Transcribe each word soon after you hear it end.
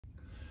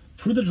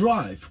through the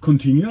drive,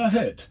 continue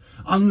ahead,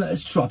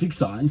 unless traffic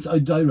signs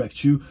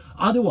direct you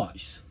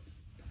otherwise.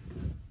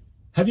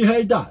 Have you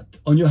heard that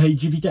on your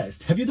HGV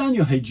test? Have you done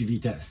your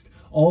HGV test?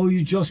 Or are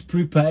you just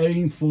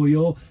preparing for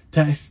your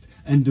test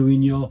and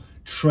doing your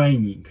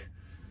training?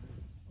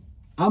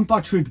 I'm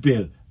Patrick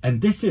Bill,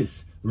 and this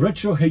is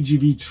Retro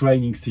HGV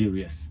Training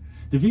Series.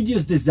 The video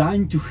is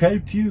designed to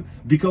help you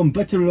become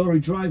better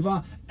lorry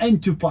driver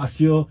and to pass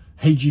your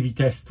HGV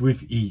test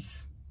with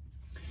ease.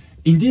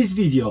 In this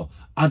video,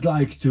 I'd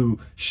like to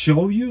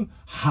show you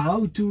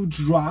how to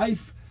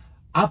drive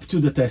up to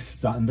the test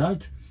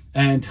standard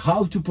and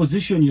how to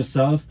position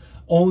yourself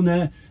on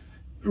a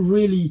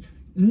really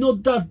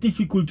not that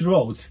difficult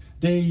roads.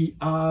 They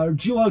are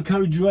dual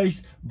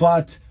carriageways,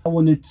 but I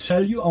want to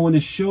tell you, I want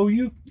to show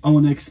you, I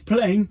want to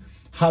explain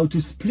how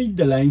to split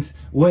the lanes,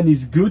 when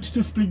it's good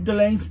to split the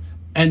lanes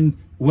and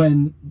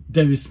when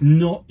it's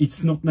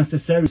not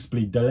necessary to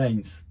split the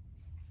lanes.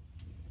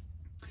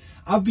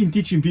 I've been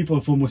teaching people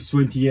for almost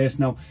 20 years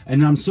now,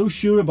 and I'm so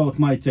sure about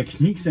my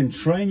techniques and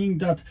training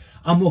that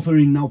I'm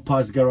offering now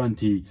pass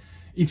guarantee.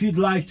 If you'd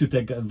like to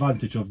take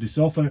advantage of this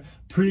offer,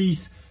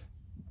 please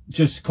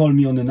just call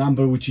me on the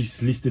number which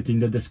is listed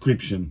in the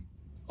description,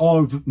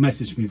 or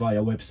message me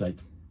via website.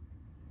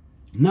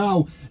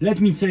 Now let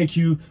me take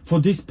you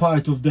for this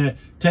part of the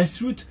test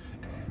route,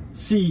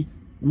 see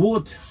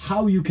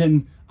how you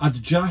can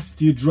adjust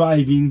your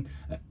driving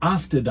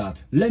after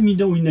that. Let me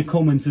know in the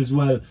comments as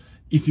well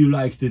if you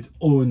liked it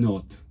or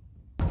not.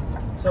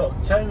 So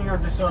turning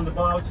at this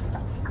roundabout,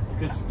 you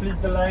can split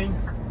the lane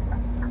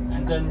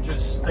and then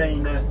just stay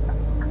in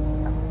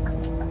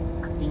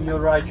your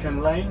right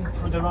hand lane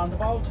through the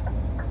roundabout.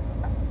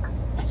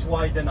 It's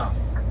wide enough.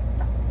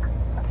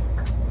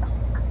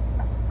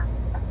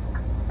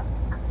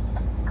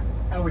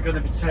 And we're going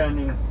to be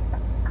turning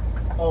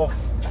off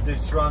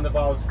this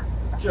roundabout,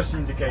 just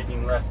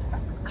indicating left,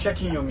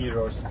 checking your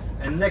mirrors,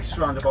 and next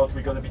roundabout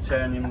we're going to be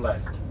turning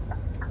left.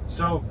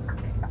 So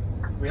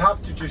we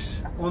have to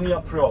just, on the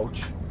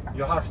approach,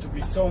 you have to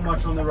be so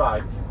much on the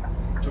right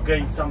to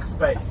gain some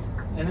space,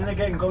 and then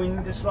again going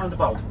in this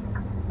roundabout,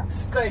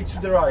 stay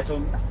to the right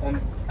on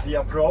the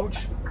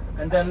approach,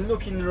 and then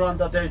looking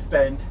around at this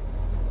bend,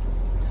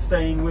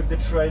 staying with the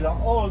trailer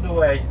all the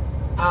way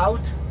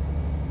out,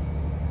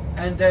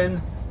 and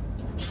then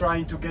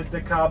trying to get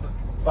the cab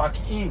back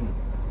in,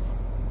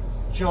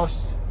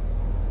 just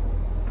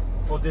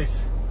for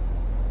this,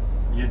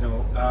 you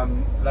know,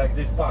 like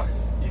this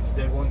bus, if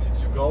they wanted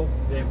to go,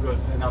 they've got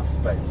enough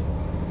space.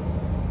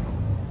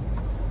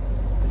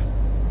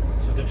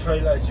 So the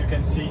trailer, as you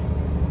can see,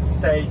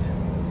 stayed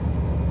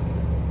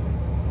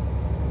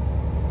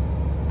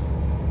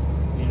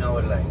in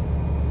our lane.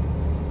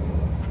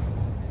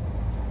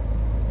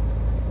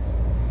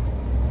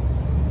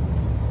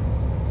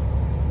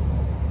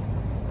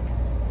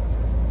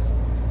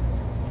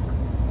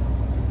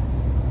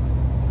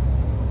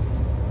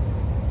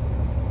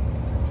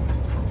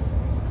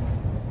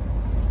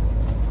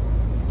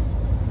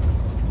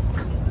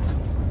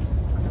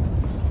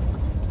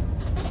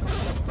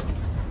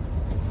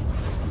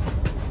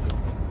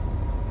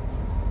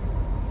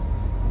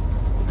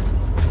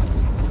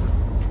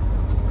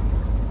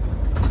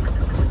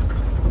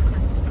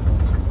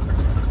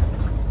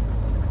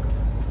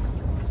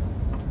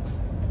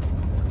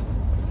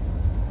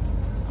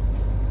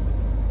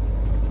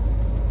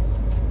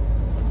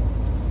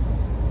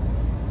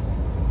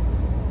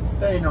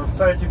 Staying on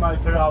 30 miles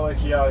per hour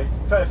here is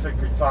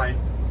perfectly fine,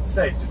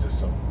 safe to do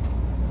so.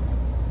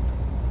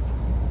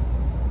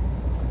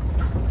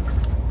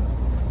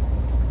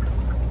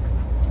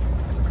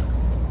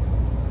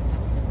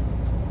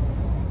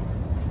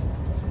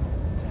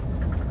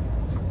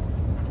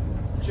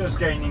 Just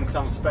gaining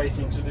some space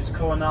into this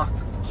corner,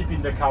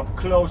 keeping the cab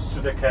close to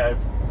the curb,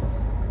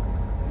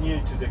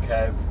 near to the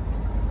curb,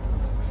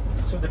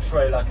 so the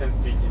trailer can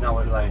fit in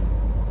our lane.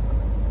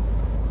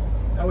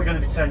 And we're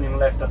going to be turning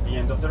left at the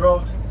end of the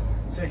road.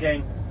 So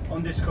again,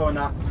 on this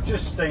corner,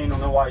 just staying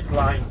on a white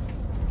line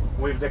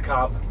with the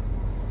cab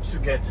to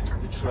get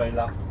the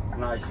trailer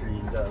nicely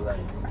in the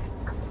lane.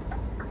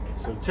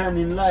 So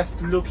turning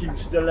left, looking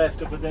to the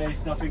left over there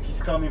if nothing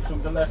is coming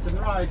from the left and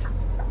right,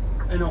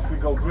 and off we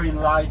go. Green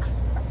light.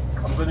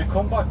 I'm going to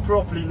come back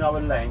properly in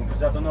our lane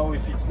because I don't know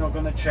if it's not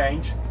going to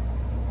change.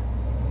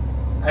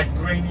 As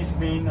green is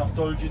mean, I've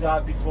told you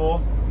that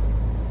before.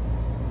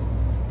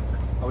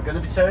 We're going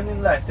to be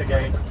turning left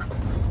again.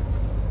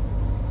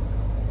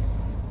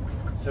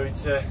 So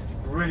it's a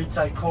really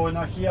tight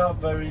corner here,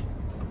 very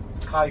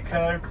high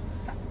curb.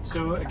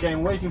 So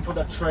again, waiting for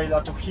that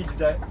trailer to hit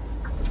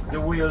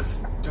the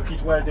wheels, to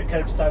hit where the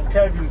curb start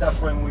curving.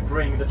 That's when we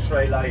bring the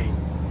trailer in.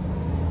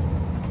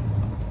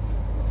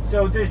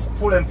 So this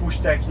pull and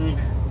push technique,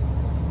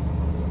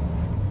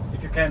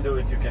 if you can do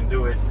it, you can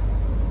do it.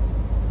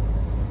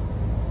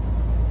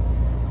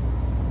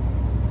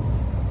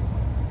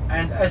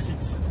 And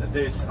as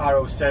this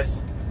arrow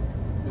says,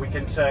 we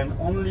can turn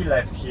only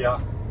left here.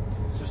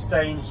 So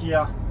staying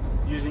here,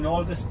 using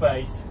all the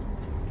space.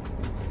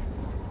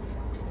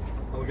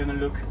 And we're going to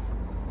look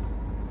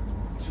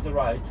to the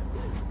right.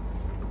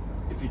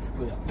 if it's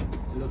clear.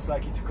 It looks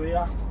like it's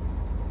clear,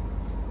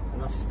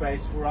 enough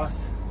space for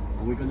us,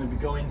 and we're going to be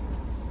going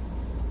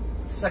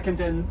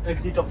second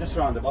exit of this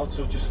roundabout,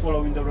 so just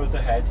following the road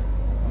ahead.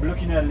 I'm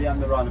looking early on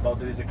the roundabout,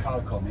 there is a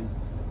car coming.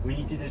 We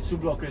needed a 2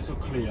 blockers so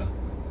clear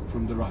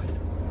from the right.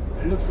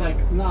 It looks like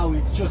now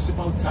it's just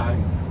about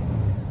time.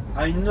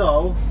 I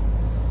know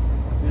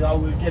that I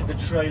will get the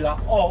trailer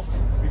off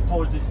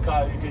before this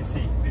car, you can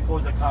see,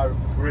 before the car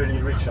really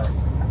reaches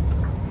us.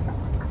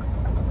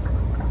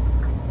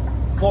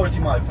 40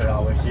 miles per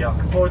hour here,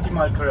 40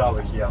 miles per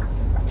hour here.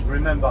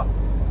 Remember,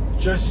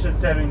 just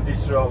entering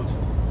this road,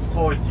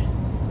 40.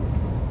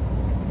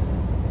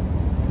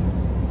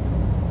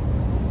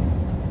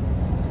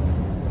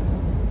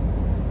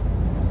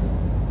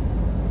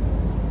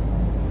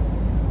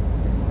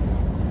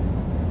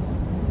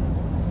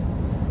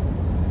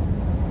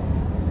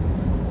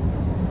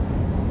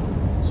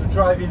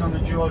 Driving on a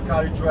dual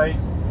carriageway,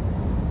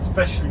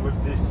 especially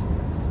with this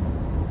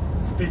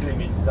speed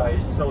limit that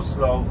is so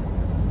slow,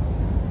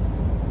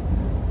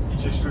 it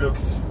just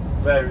looks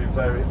very,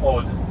 very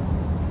odd.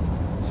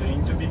 So you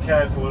need to be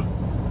careful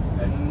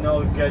and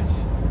not get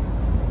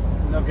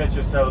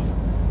yourself,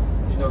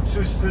 you know,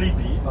 too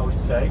sleepy, I would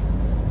say,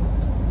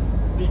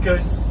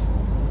 because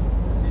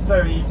it's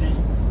very easy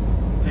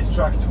this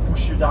track to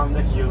push you down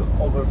the hill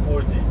over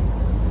 40.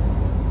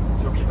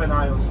 So keep an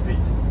eye on speed.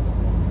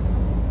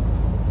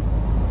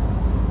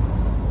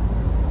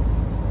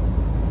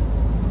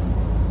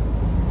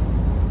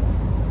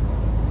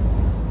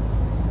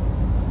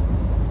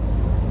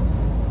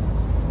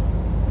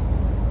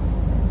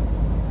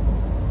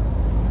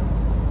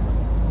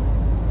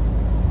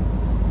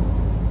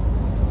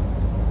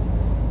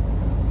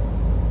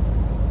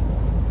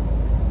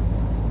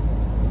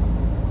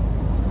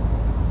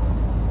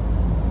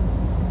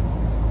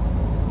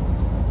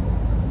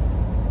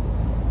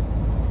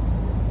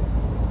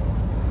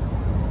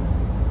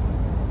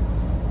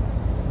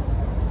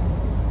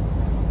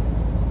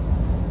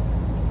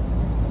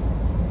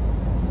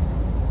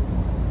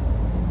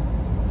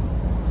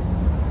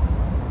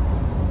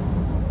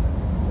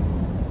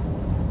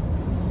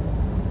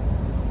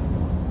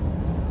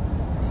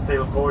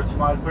 Still 40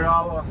 miles per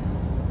hour.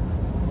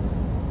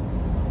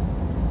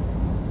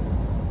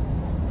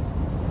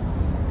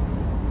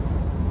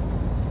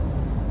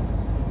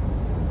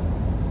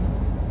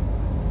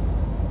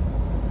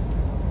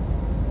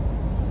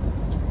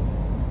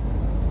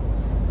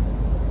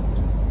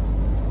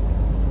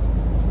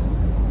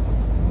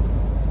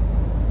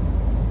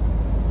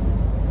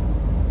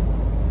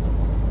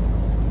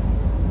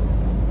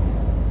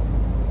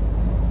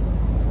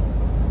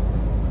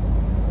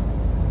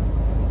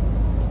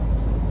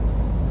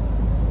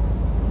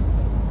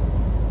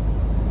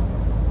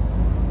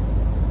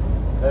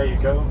 There you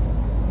go.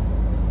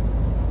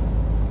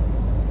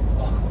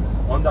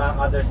 On the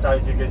other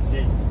side you can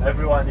see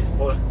everyone is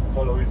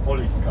following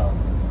police car.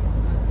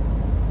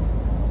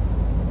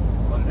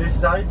 On this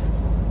side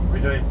we're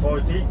doing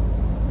 40,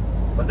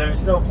 but there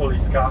is no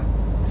police car.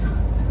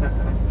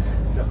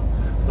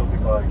 so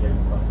people are getting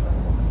faster.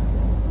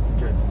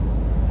 It's good.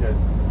 It's good.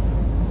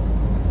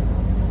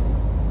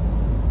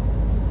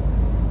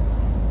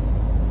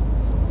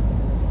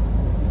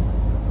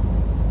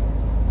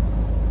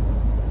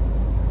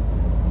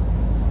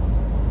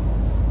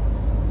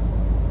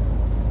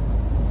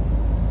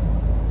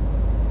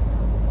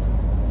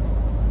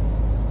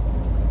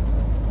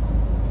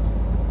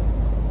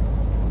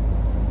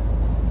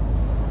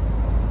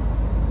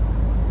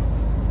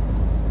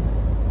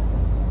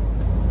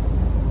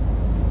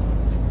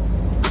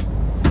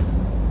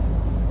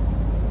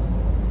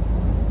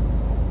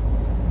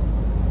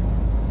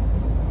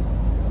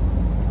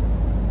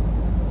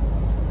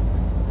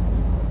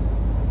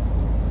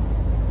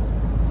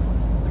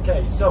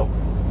 Okay, so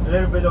a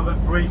little bit of a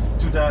brief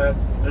to the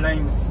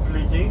lane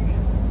splitting.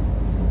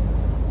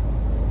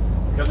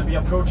 We're going to be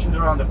approaching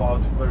the roundabout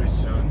very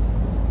soon.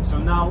 So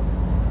now,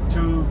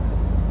 to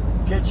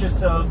get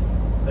yourself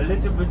a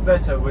little bit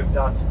better with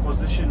that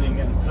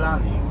positioning and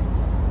planning,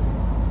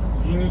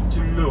 you need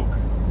to look,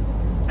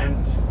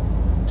 and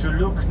to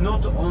look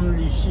not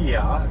only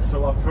here,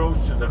 so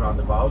approach to the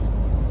roundabout,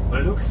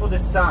 but look for the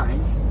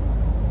signs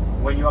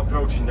when you're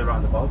approaching the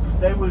roundabout, because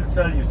they will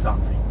tell you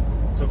something.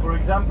 So for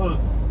example,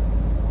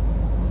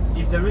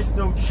 if there is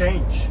no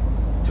change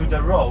to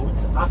the road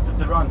after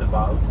the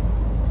roundabout,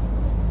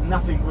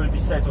 nothing will be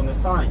said on the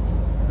signs.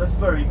 That's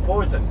very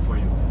important for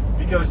you,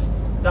 because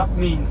that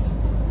means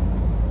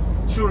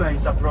 2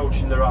 lanes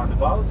approaching the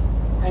roundabout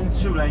and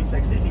 2 lanes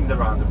exiting the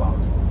roundabout.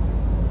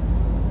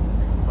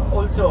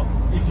 Also,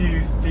 if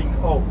you think,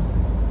 oh,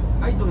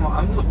 I don't know,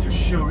 I'm not too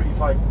sure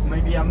if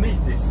maybe I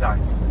missed these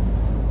signs.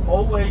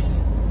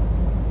 Always,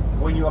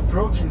 when you're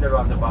approaching the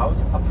roundabout,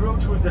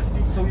 approach with the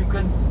speed so you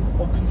can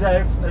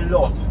observe a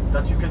lot,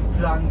 that you can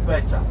plan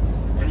better,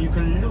 and you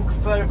can look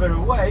further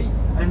away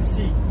and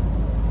see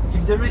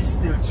if there is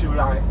still 2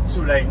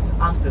 lanes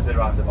after the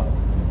roundabout.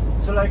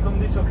 So like on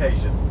this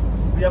occasion,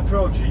 we're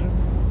approaching,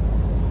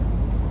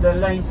 the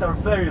lanes are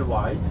very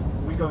wide,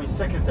 we're going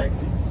second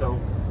exit, so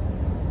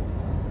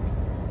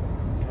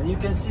And you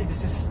can see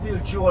this is still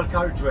dual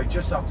carriageway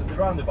just after the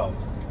roundabout.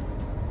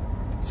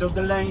 So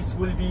the lanes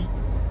will be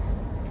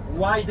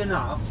wide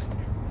enough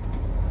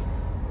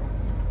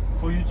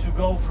for you to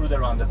go through the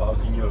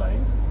roundabout in your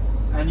lane,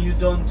 and you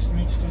don't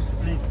need to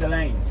split the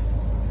lanes.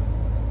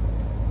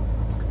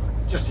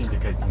 Just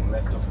indicating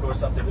left, of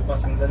course, after the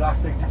passing the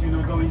last exit you're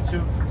not going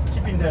to,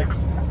 keeping the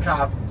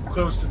cab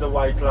close to the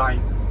white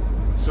line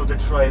so the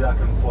trailer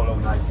can follow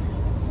nicely.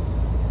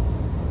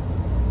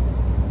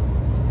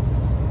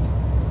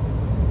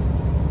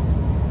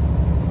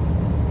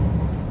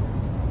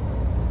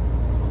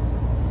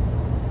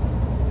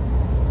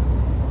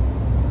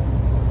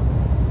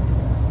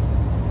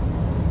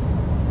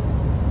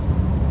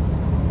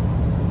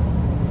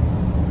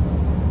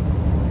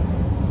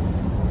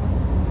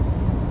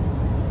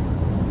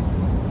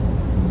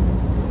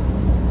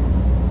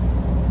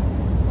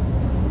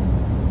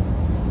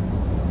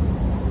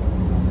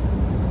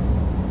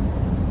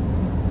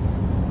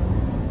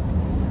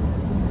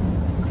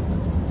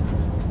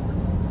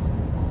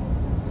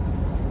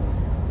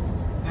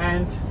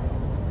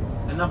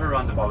 Another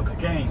roundabout.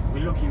 Again,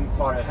 we're looking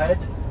far ahead.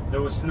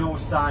 There was no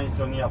signs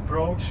on the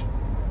approach,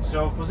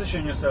 so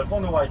position yourself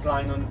on the white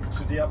line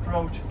to the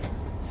approach,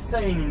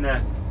 staying in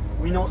the,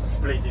 we're not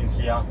splitting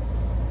here,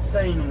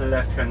 staying in the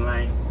left hand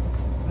lane,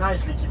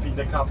 nicely keeping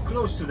the cab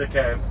close to the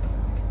curb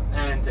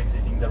and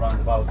exiting the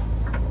roundabout.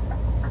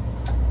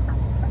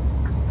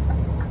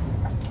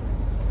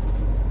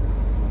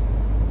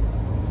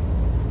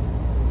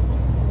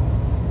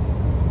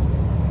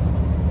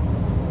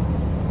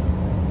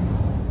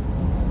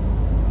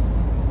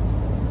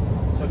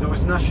 There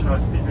was national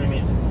speed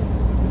limit,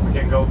 we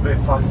can go a bit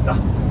faster.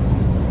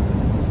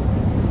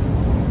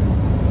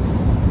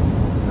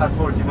 That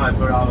 40 miles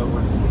per hour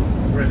was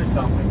really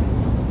something.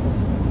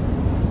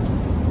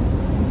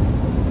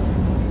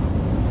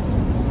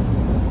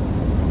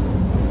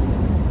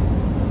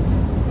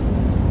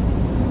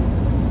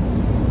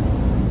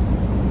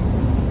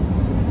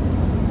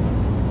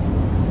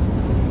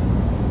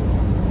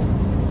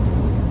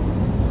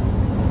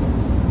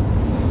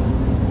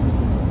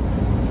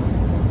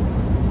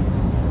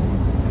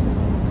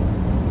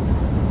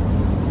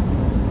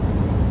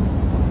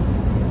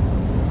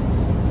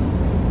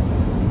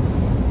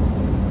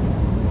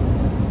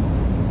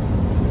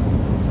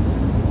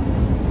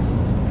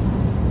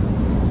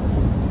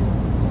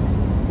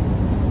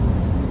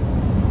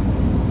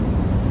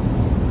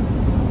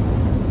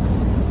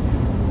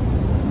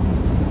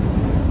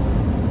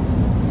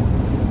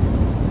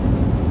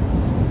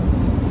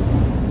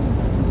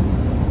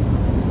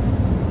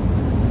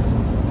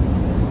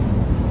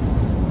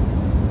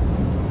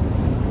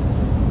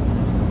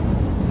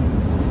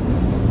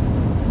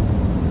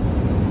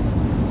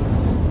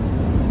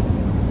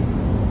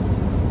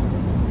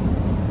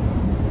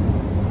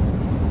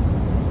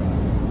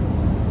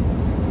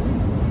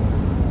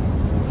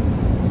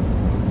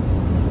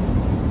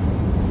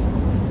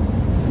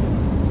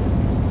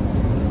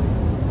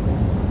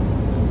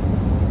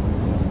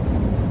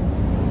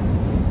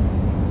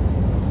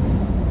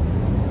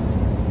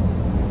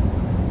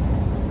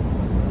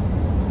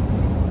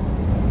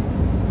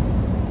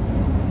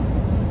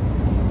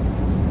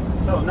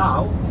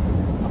 Now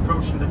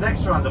approaching the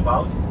next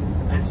roundabout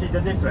and see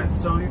the difference.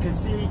 So you can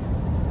see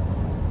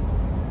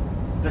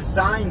the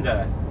sign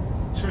there,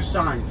 two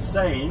signs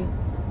saying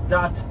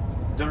that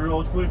the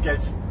road will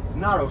get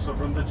narrow, so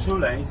from the 2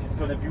 lanes it's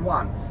going to be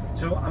 1.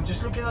 So I'm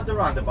just looking at the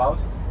roundabout.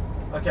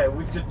 Okay,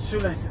 we've got 2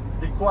 lanes,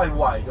 they're quite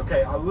wide.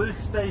 Okay, I will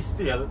stay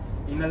still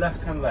in the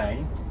left hand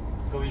lane,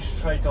 going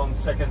straight on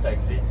second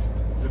exit.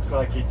 Looks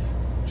like it's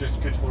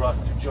just good for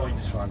us to join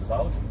this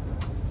roundabout.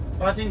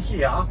 But in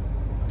here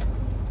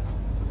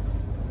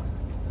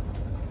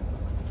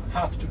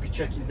have to be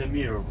checking the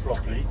mirror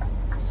properly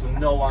so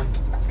no one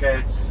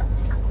gets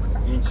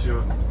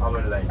into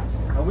our lane.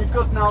 And we've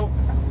got now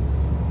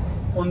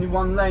only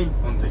 1 lane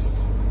on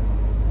this.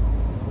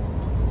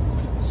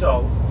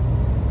 So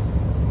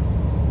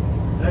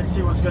let's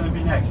see what's going to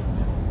be next,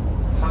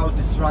 how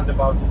this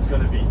roundabout is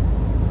going to be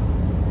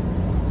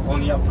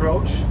on the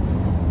approach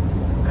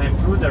and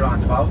through the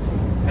roundabout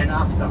and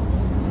after.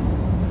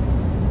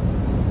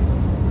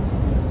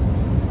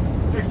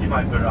 50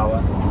 miles per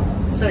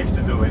hour, safe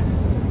to do it.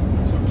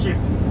 So keep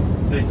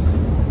this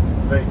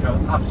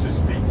vehicle up to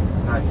speed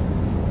nicely.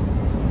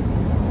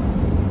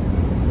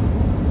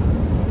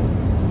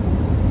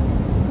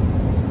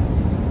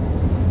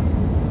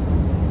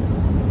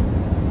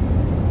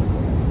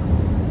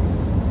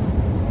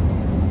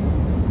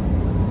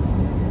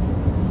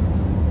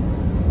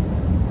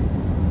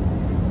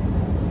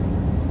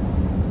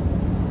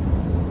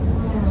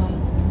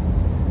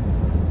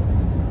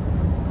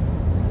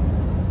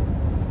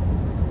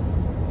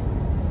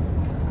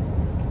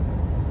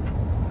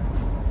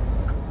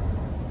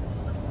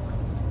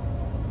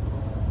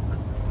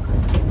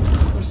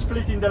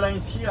 Splitting the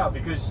lanes here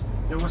because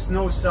there was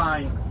no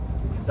sign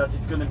that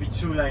it's going to be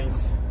 2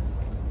 lanes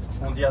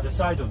on the other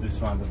side of this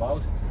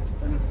roundabout,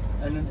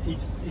 and it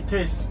is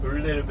a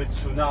little bit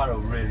too narrow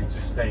really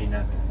to stay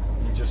in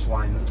just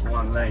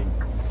one lane.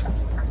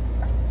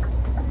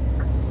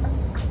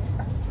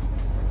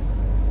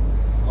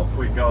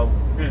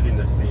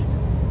 the speed.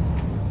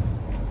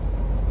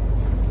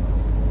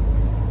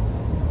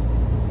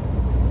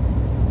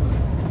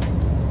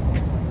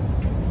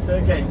 So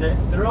again,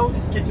 the road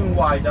is getting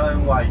wider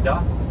and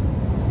wider.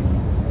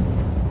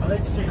 And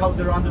let's see how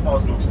the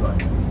roundabout looks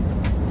like.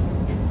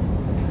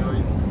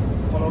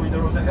 Following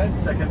the road ahead,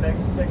 second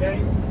exit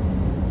again.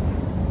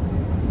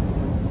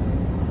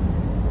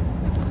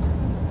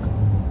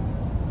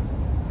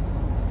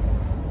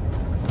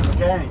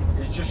 Again,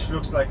 it just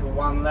looks like a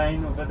one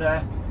lane over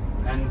there,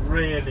 and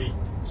really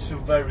two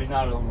very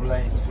narrow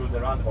lanes through the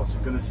roundabout. So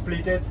we're going to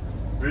split it,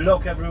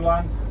 block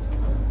everyone,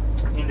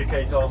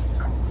 indicate off,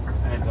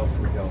 and off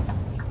we go.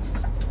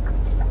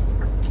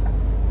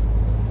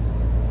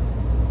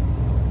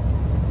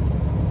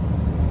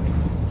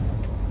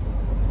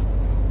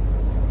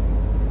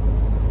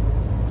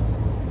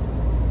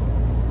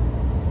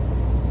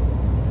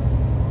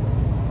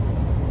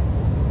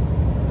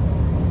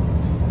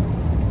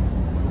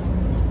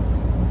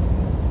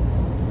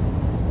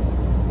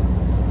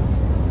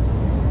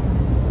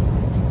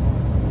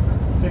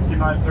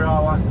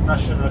 mph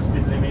national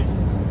speed limit.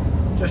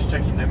 Just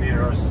checking the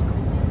mirrors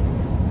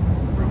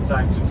from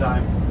time to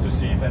time to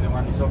see if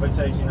anyone is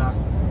overtaking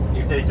us.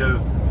 If they do,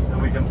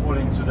 then we can pull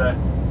into the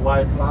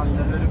white line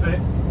a little bit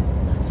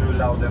to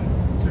allow them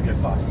to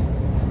get past.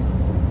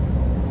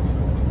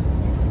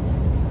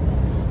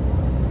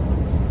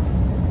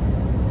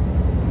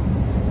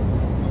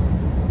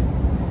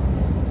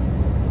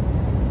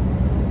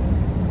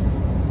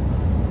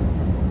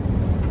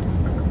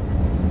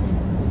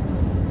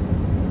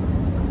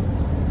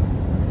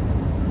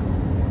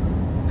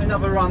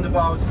 Another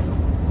roundabout,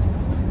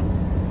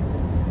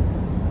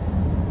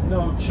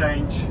 no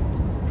change,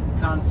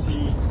 can't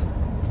see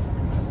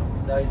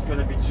that it's going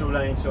to be two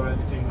lanes or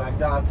anything like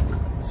that.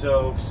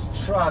 So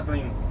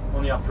straddling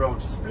on the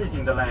approach,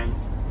 splitting the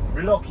lanes,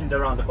 blocking the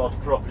roundabout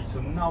properly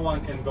so no one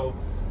can go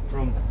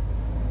from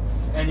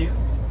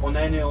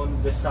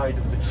on the side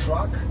of the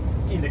truck,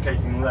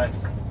 indicating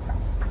left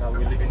that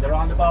we're leaving the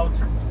roundabout,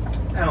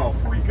 and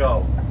off we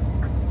go.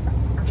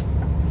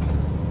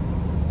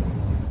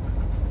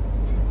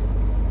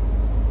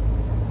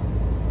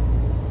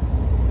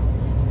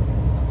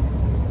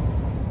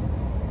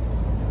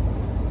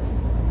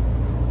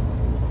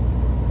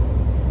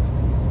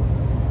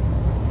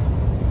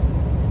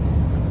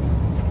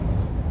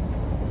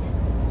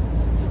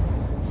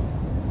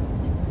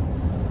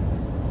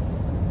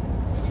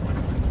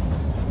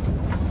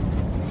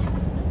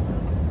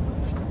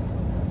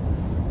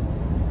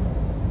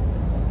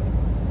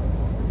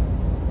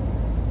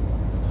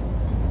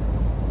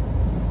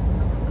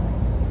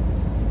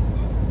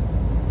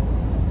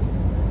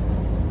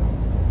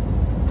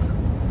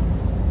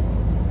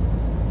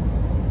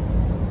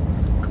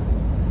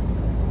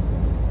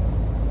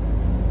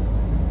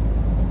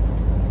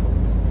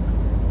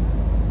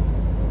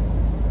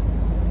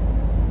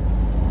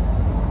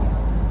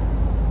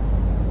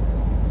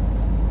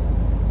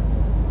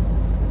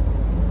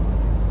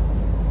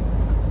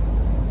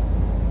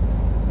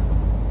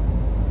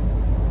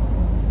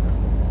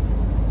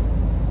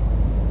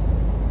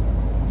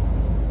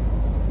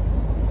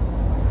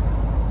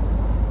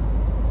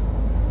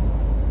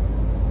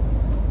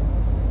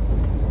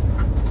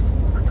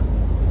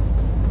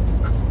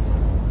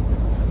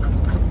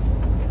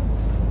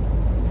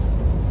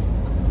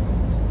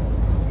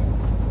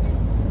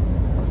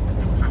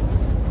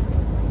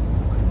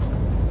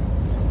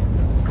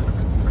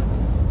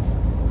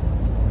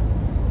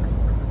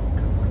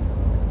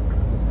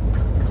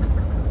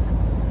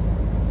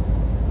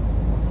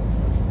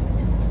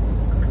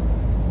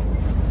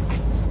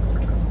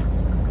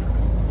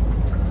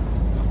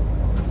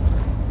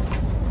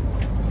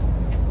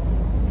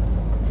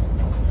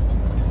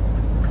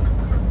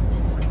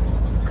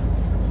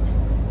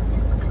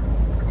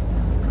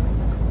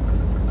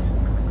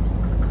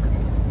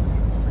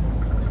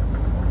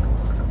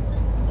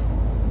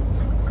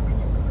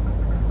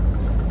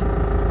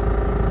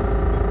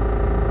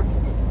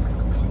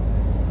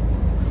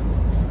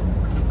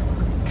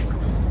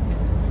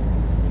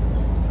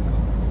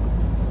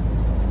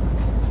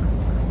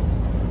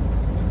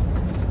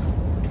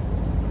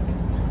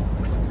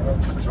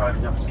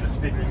 Driving up to the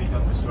speed limit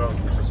on this road,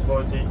 which was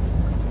 40,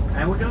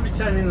 and we're going to be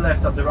turning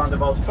left at the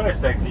roundabout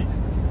first exit.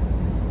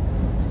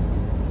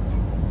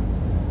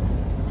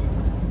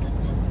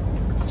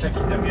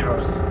 Checking the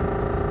mirrors,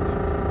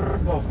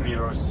 both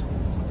mirrors,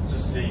 to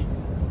see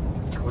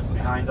what's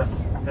behind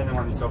us, if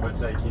anyone is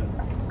overtaking.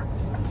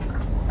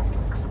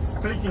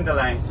 Splitting the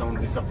lanes on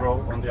this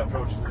on the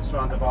approach to this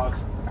roundabout.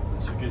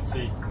 As you can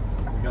see,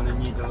 we're going to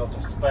need a lot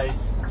of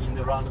space in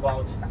the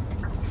roundabout.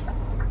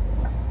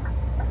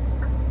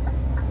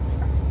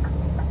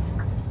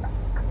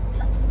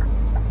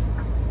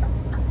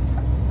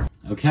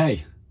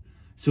 Okay,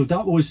 so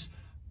that was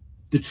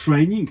the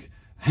training,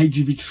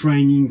 HGV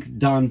training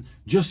done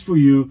just for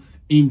you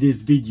in this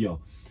video.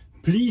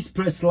 Please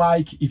press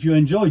like if you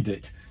enjoyed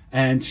it,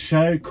 and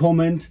share,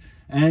 comment,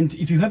 and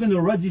if you haven't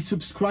already,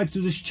 subscribe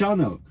to this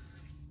channel.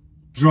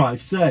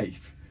 Drive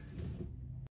safe.